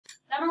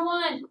Number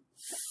 1.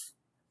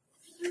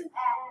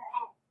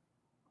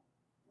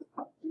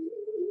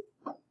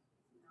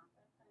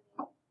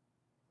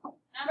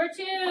 Number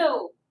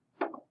 2.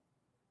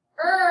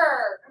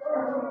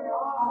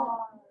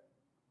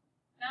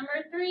 Number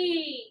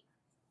 3.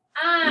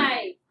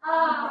 I.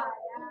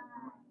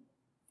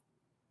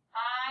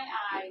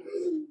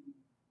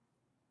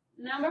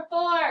 Number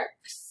 4.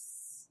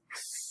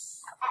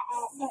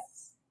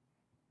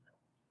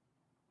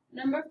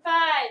 Number 5. I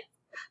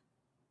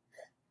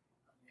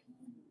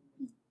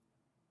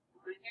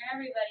want to hear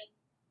everybody.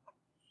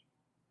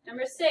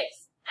 Number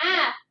 6.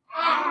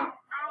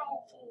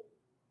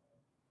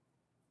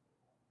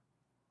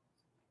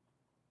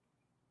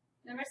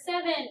 Number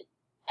 7.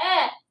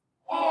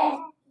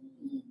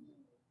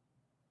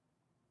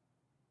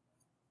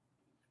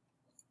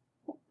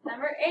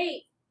 Number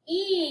 8.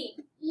 E.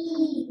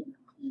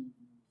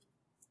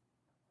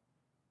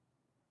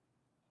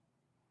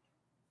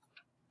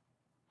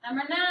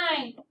 Number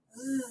 9.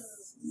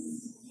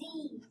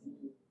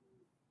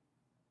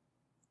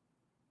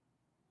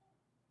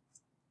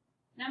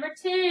 Number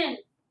 10.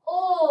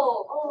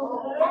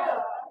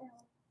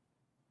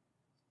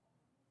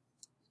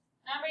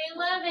 Number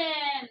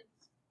 11.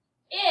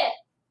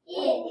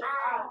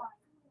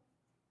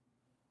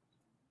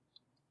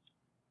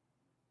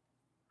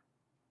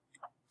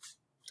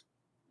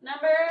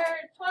 Number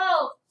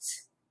 12.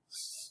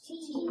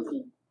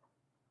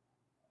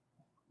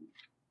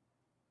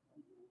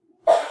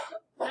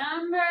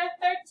 Number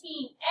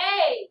 13.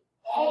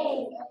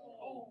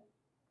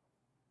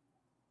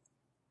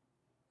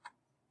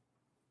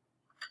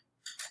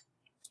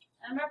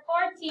 Number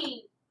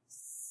 14.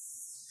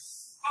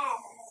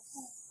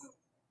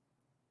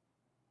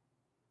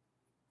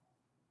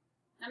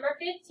 Number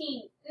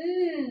 15.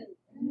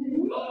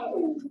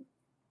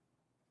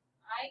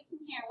 I can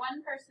hear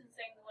one person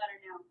saying the letter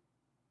now.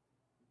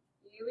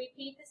 You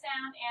repeat the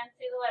sound and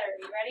say the letter.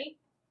 Are you ready?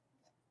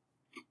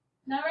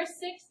 Number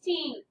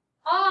 16.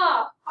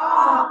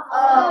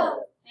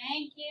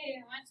 Thank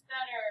you. Much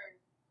better.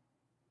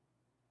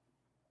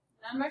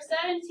 Number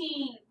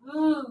 17.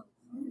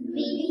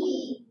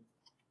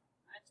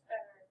 Much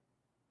better.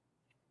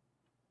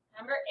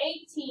 Number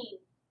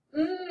 18.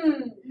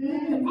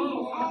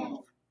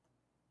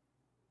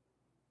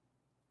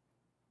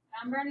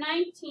 Number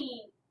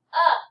 19.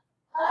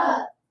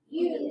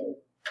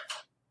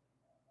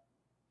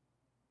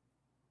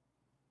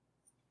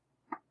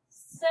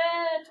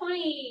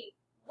 20.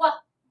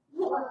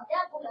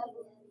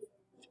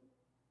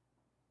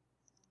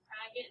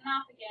 Try getting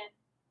off again.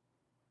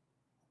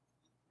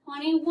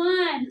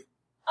 21.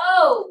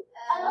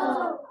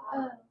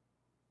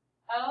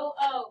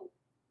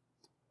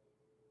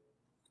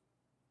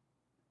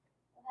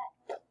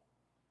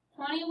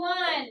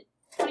 21.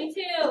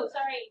 22.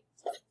 Sorry.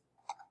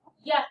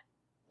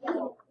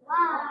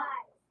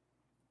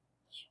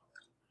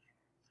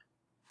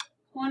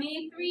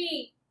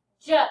 23.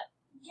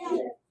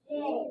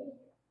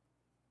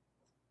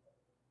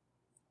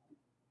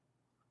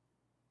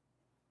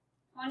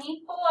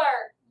 24.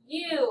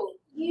 You.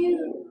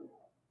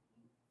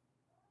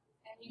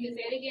 And you can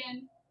say it again.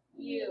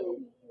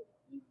 You.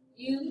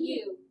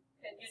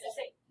 And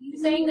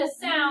you're saying the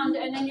sound,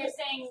 and then you're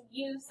saying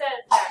you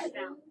says that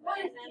sound. That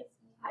makes sense?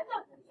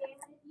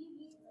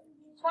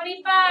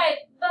 25.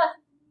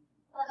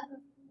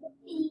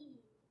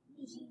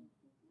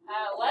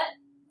 What?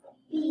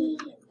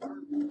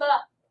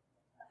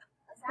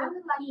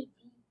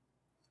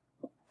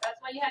 That's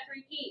why you have to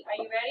repeat. Are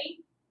you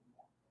ready?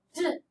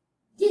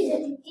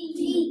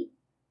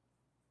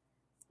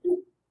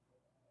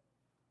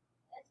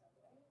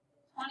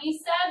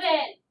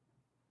 27.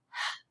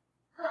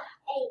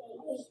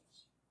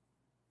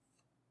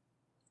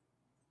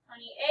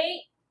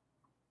 28.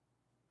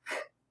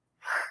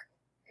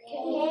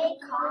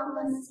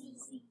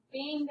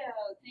 Bingo.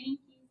 Thank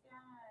you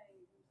guys.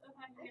 I'm so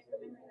happy you guys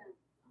remember that.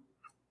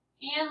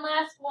 And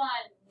last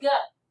one.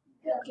 Nope.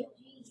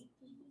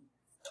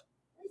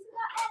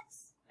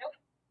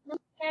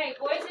 Okay,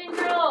 boys and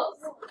girls,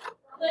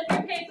 flip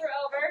your paper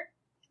over,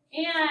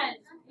 and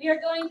we are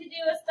going to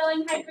do a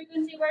spelling high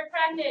frequency word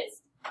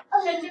practice.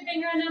 Put your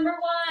finger on number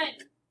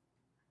 1.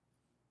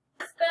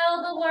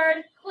 Spell the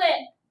word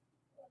clip.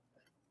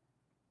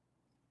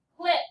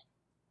 Clip.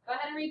 Go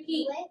ahead and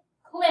repeat.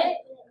 Clip.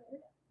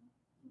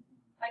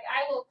 Like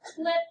I will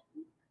clip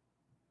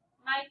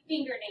my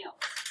fingernails.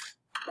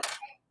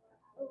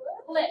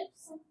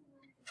 Clips.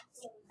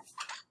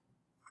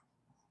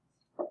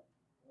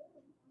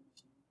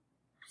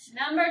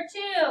 Number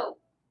 2.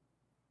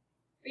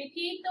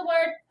 Repeat the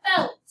word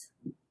felt.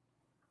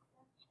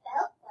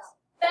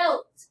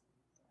 Felt.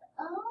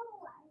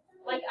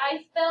 Like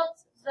I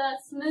felt the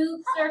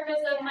smooth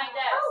surface of my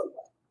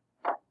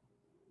desk.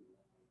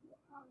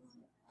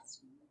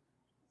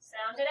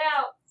 Sound it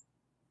out.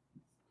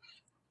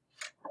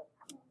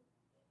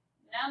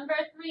 Number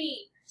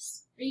 3.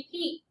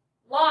 Repeat.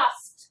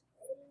 Lost.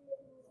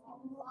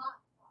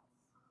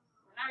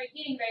 We're not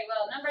repeating very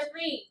well. Number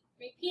 3.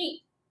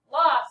 Repeat.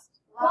 Lost.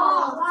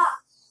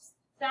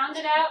 Sound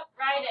it out.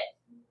 Write it.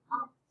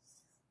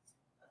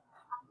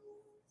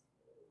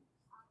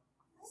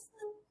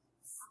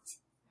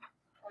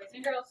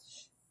 and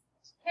girls.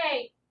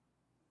 Okay.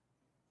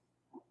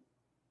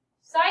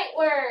 Sight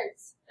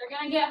words. They're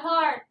going to get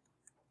hard.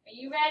 Are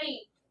you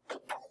ready?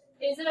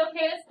 Is it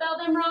okay to spell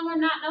them wrong or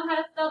not know how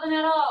to spell them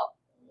at all?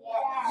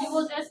 Yes. You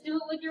will just do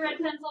it with your red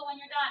pencil when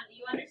you're done. Do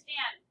you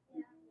understand?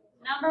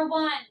 Number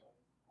 1,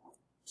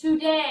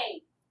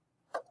 today.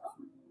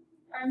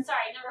 Or I'm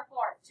sorry, number 4,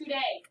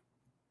 today.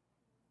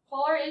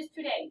 4 is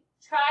today.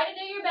 Try to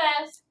do your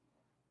best.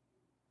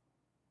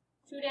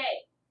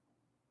 Today.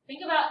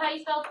 Think about how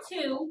you spell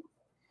two.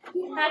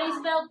 How do you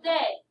spell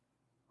day?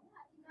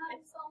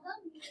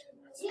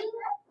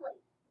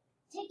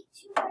 Take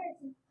 2 words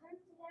and put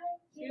them together.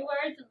 2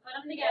 words and put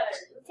them together.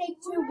 Take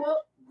 2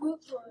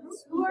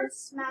 words,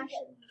 smash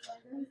it.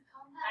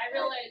 I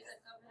realize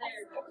it's over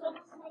there.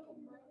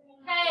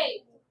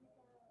 Okay.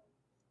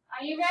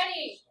 Are you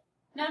ready?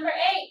 Number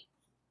 8.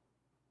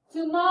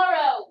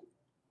 Tomorrow.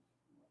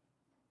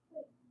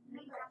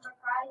 Number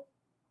 5.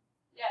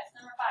 Yes,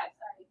 number 5,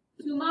 sorry.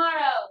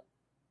 Tomorrow.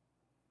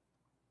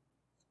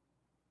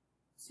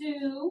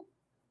 To.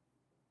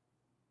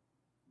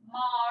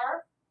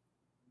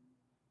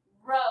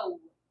 Row.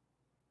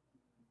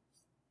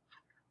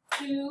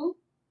 To.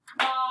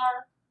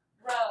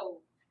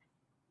 Row.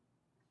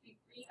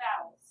 3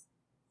 vowels.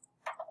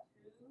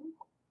 To.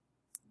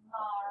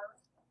 Row.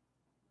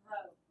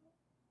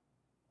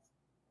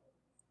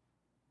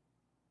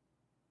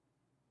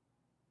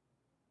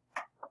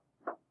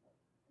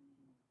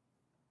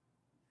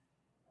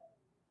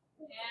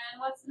 And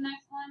what's the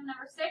next one?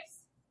 Number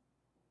 6?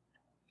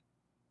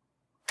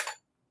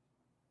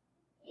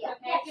 Yeah.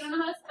 Okay, if you don't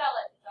know how to spell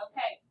it.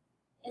 Okay.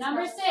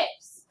 Number 6.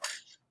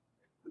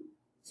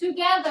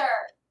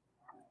 Together.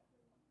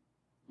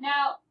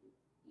 Now,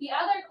 the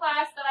other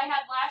class that I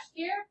had last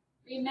year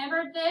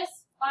remembered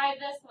this by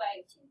this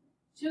way.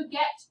 To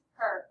get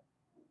her.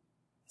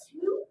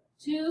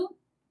 To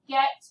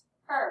get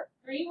her.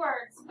 3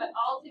 words, but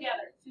all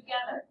together.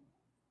 Together.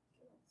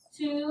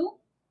 To,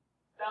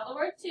 spell the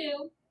word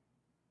to,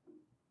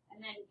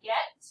 and then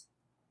get,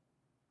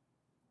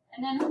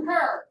 and then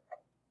her.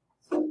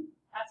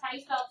 That's how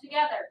you spell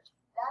together.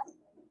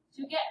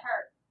 To get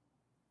her.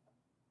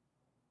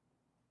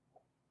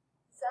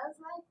 Sounds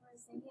like we're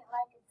singing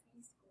like a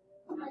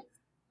preschool.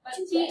 But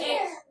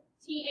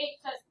TH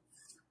says,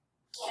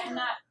 and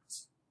not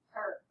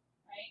her,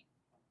 right?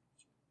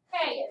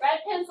 Okay, red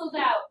pencils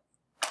out.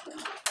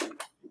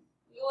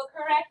 We will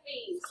correct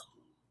these.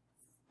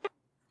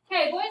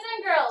 Okay, boys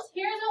and girls,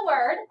 here's a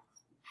word.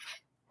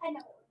 I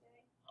know what we're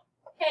doing.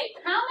 Okay,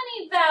 how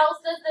many vowels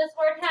does this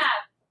word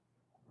have?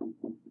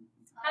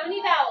 How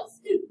many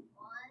vowels? 1,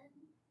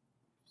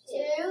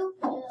 2.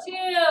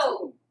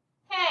 2.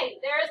 Okay,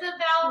 there's a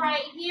vowel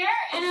right here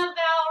and a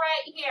vowel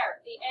right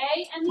here. The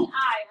A and the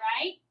I,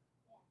 right?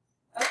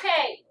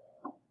 Okay.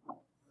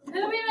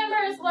 Who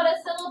remembers what a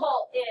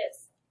syllable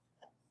is?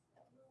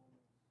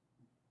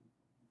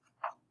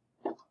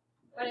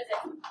 What is it?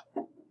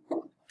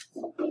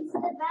 It's the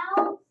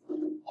vowel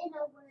in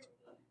a word.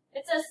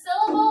 It's a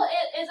syllable.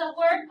 It is a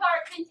word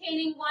part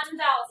containing 1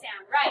 vowel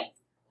sound, right?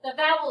 The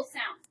vowel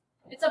sound.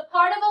 It's a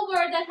part of a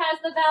word that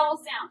has the vowel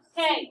sound.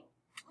 Okay.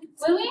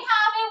 When we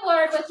have a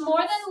word with more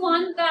than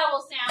 1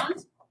 vowel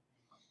sound,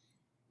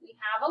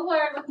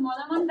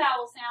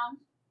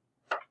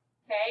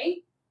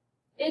 okay,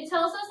 it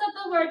tells us that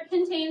the word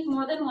contains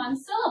more than 1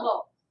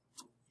 syllable.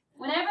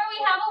 Whenever we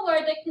have a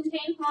word that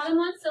contains more than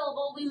 1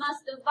 syllable, we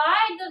must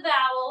divide the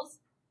vowels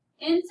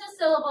into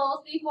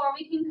syllables before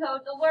we can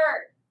code the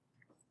word.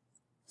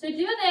 To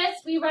do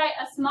this, we write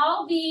a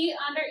small V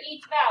under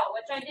each vowel,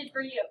 which I did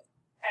for you,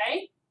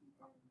 okay?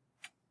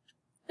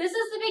 This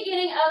is the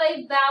beginning of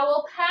a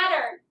vowel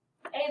pattern.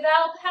 A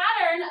vowel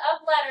pattern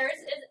of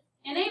letters is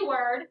in a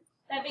word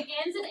that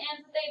begins and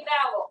ends with a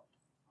vowel.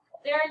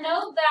 There are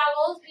no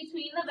vowels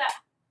between the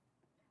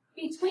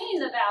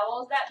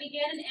vowels that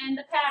begin and end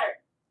the pattern.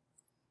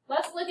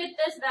 Let's look at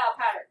this vowel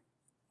pattern.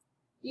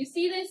 You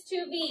see these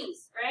 2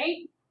 V's,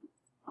 right?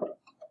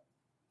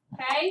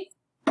 Okay?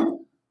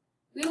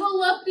 We will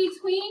look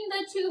between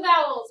the 2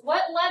 vowels.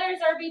 What letters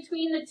are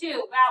between the 2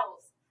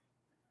 vowels?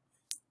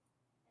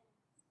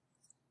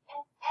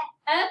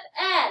 F,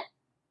 F.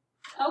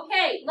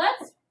 Okay,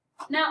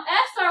 now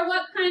F's are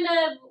what kind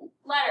of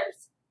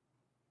letters?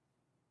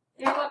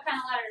 They're what kind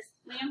of letters,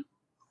 Liam?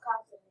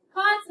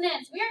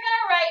 Consonants. We're going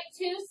to write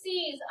 2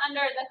 C's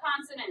under the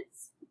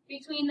consonants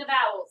between the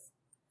vowels.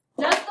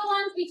 Just the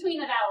ones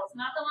between the vowels,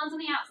 not the ones on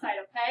the outside,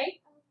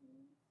 okay?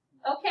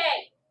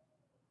 Okay.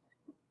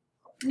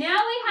 Now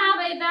we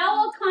have a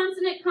vowel,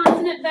 consonant,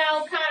 consonant,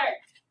 vowel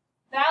pattern.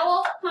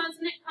 Vowel,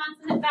 consonant,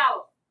 consonant,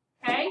 vowel.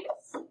 Okay?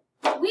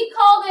 We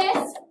call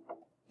this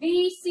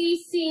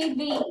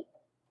VCCV.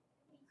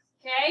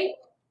 Okay?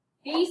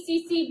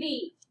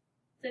 VCCV.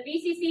 It's a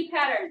VCC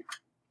pattern.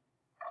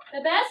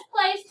 The best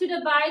place to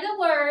divide the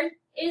word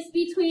is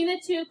between the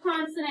 2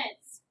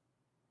 consonants.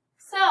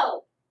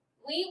 So,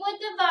 we would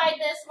divide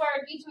this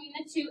word between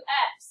the 2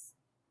 F's.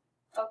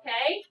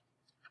 Okay?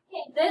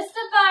 This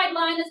divide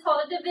line is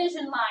called a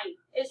division line.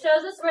 It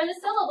shows us where the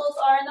syllables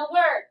are in the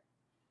word.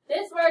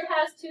 This word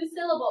has 2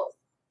 syllables.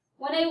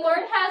 When a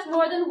word has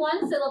more than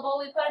one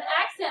syllable, we put an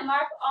accent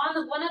mark on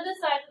one of the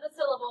sides of the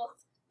syllable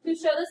to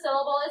show the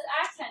syllable is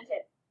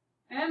accented.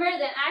 Remember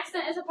that an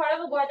accent is a part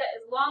of a word that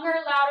is longer,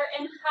 louder,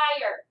 and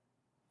higher.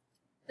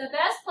 The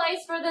best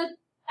place for the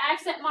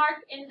accent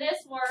mark in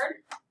this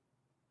word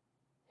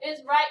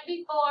is right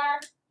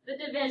before the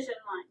division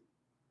line.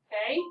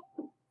 Okay?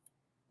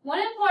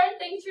 One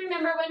important thing to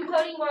remember when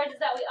coding words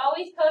is that we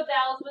always code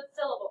vowels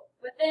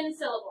within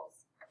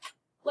syllables.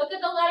 Look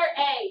at the letter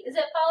A. Is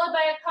it followed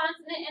by a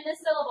consonant in the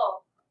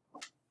syllable?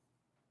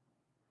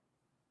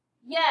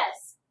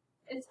 Yes.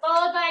 It's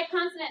followed by a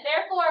consonant.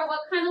 Therefore,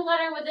 what kind of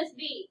letter would this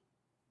be?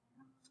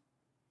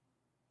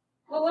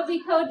 What would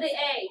we code the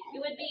A? It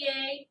would be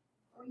a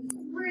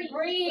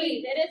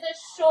breathe. It is a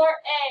short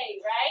A,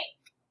 right?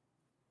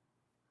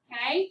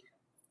 Okay.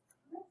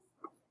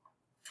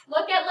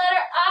 Look at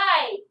letter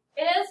I.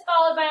 It is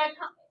followed by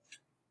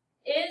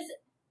is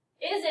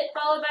it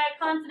followed by a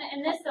consonant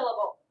in this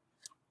syllable?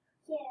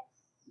 Yes.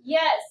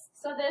 Yes.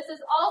 So this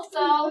is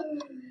also A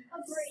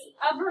breathe.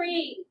 a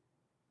breathe.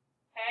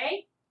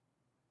 Okay.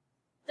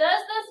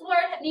 Does this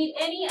word need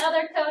any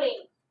other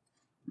coding?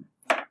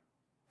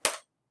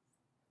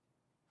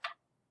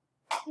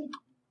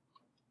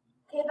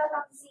 K back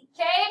on the C.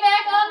 K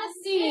back on the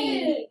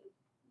C.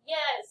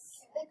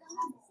 Yes.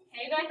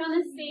 K back on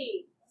the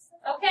C.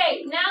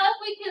 Okay, now if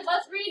we could,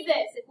 let's read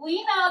this. If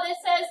we know this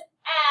says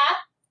a,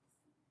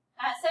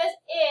 that says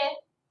I,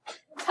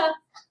 t,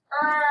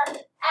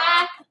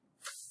 a,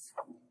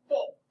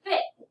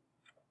 fit.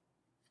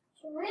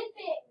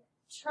 Terrific.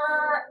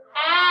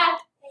 Traffic.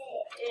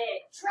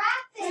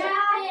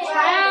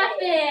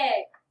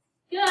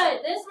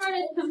 Good. This word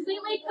is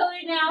completely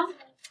coded now.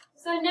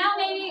 So now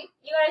maybe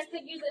you guys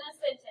could use it in a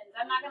sentence.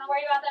 I'm not going to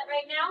worry about that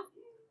right now.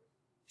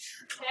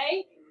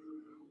 Okay.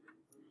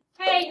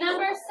 Okay,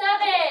 number 7.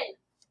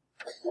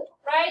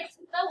 Write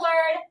the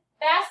word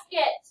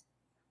basket.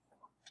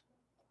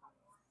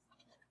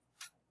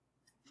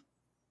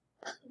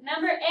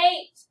 Number 8.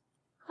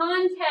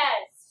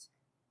 Contest.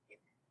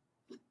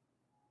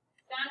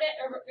 Found it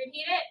or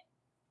repeat it?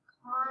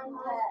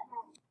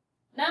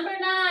 Number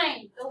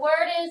 9. The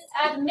word is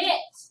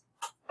admit.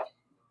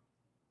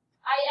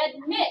 I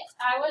admit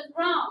I was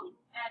wrong.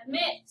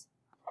 Admit.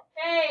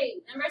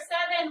 Okay. Number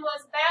 7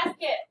 was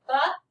basket.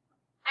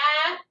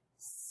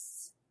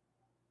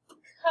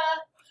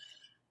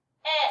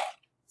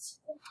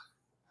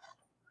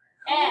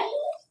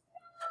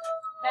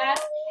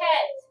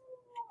 Basket.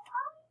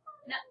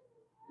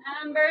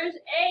 Numbers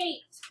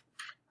 8.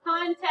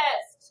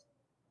 Contest.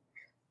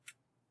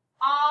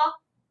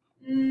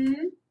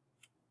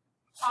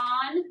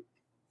 Contest.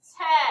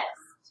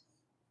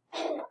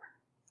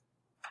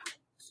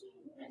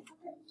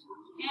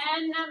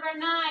 And number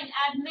 9,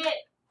 admit.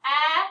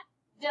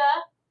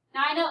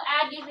 Now I know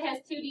add usually has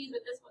 2 D's,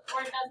 but this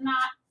word does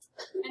not.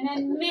 And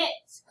then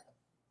mit.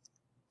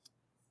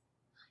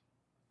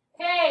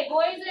 Okay,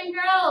 boys and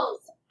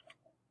girls.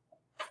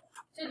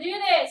 To do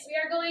this, we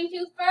are going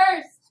to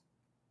first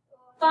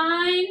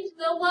find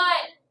the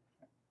what?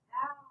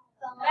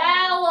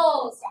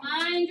 Vowels.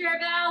 Find your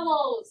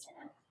vowels.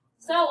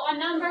 So on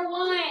number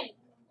 1,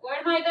 where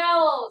are my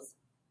vowels?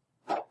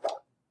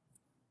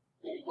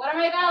 What are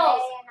my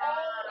vowels?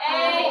 A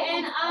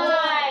and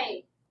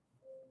I.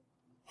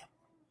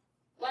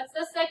 What's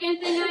the second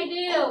thing I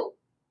do?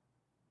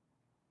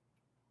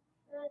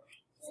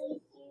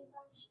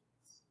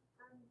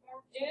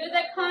 Do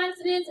the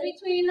consonants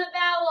between the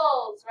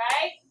vowels,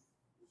 right?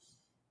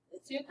 The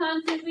 2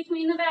 consonants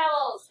between the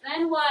vowels.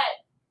 Then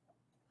what?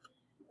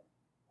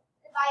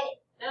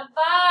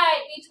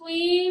 Divide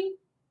between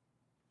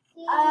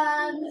the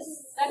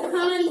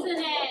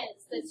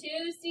consonants, the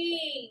 2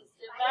 C's.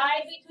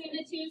 Divide between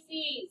the 2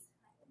 C's.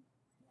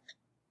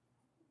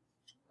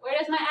 Where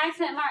does my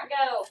accent mark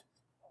go?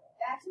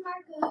 Accent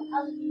mark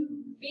goes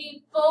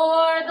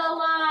before the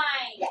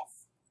line.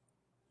 Yes.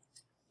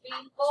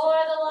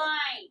 Before the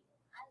line.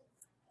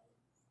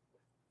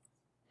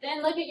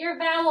 Then look at your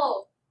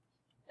vowel.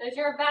 Does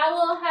your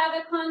vowel have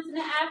a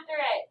consonant after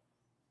it?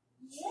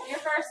 Yes. Your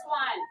first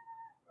one.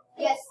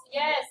 Yes.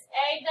 Yes,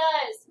 A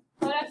does.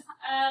 Put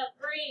a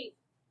breathe.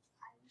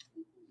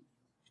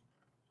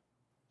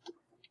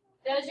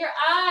 Does your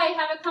I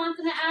have a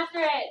consonant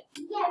after it?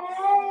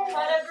 Yes.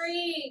 Put a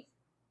breathe.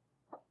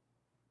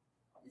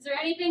 Is there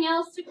anything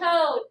else to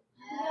code?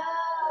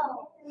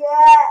 No.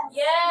 Yes.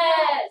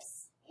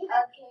 Yes.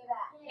 Okay,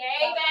 back.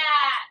 Okay,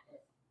 back.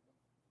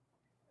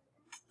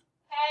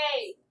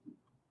 Okay.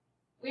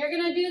 We are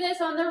going to do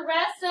this on the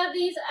rest of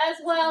these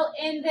as well,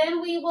 and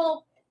then we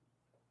will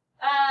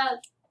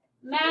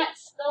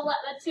match the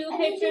 2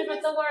 pictures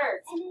with the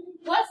words.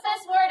 What's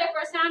this word if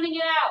we're sounding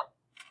it out?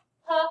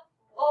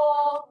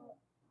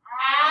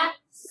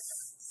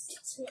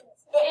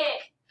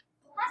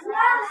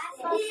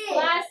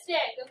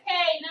 Plastic.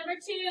 Okay, number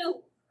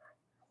 2.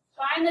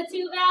 Find the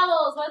 2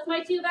 vowels. What's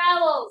my 2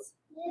 vowels?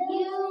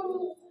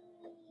 U.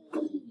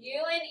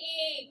 U and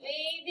E. B,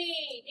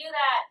 D. Do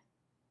that.